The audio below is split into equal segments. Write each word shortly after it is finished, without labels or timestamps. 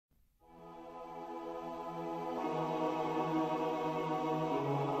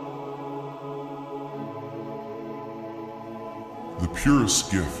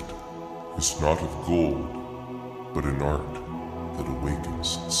purest gift is not of gold, but an art that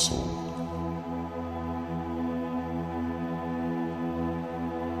awakens the soul.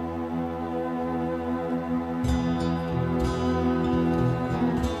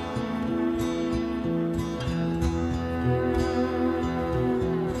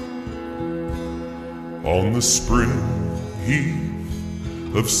 On the spring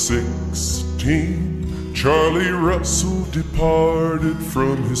eve of 16, Charlie Russell departed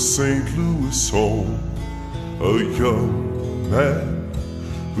from his St. Louis home, a young man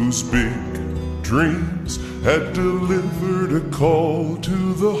whose big dreams had delivered a call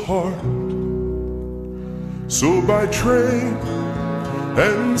to the heart. So by train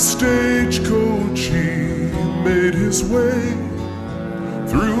and stagecoach he made his way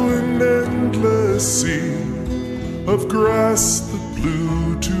through an endless sea of grass that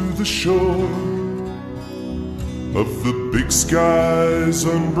blew to the shore of the big sky's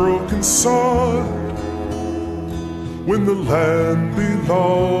unbroken sod, when the land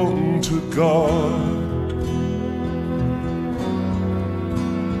belonged to God.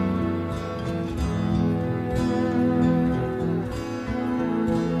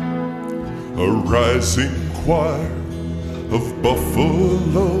 A rising choir of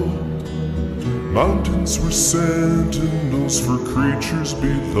buffalo, mountains were sentinels for creatures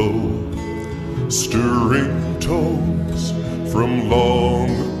below, stirring tones from long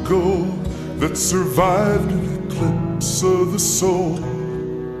ago that survived an eclipse of the soul.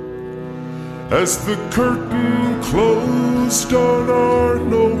 As the curtain closed on our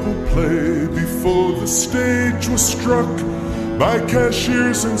noble play, before the stage was struck by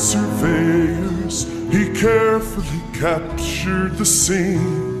cashiers and surveyors, he carefully captured the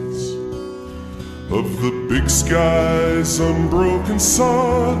scenes of the big sky's unbroken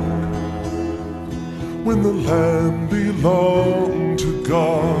sod, when the land belonged to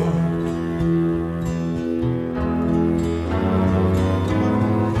God.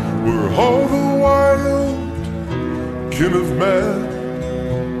 Where all the wild kin of man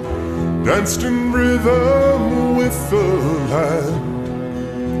danced in rhythm with the land,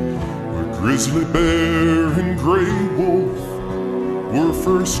 grizzly bear and gray wolf were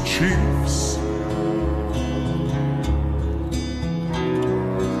first chiefs,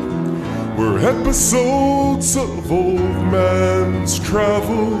 where episodes of old man's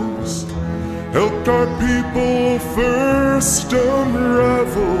travels helped our people first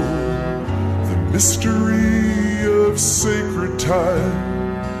unravel the mystery of sacred time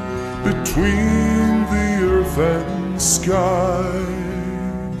between the earth and sky.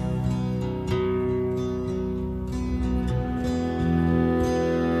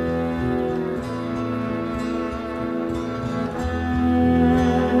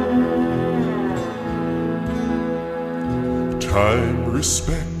 Time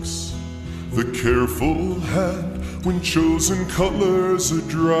respects the careful hand when chosen colors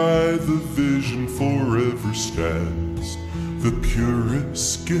adry, the vision forever stands. The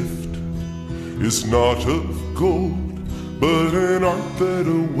purest gift is not of gold, but an art that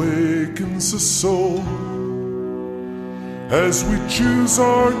awakens the soul. As we choose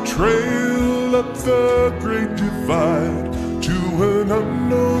our trail up the great divide to an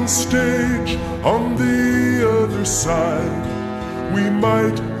unknown stage on the other side, we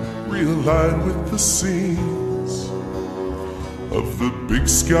might realign with the scenes of the big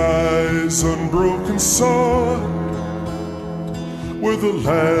sky's unbroken sod, where the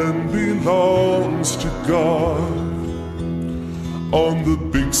land belongs to God. On the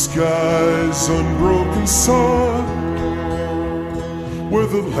big sky's unbroken sod, where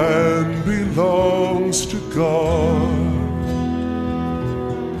the land belongs to God.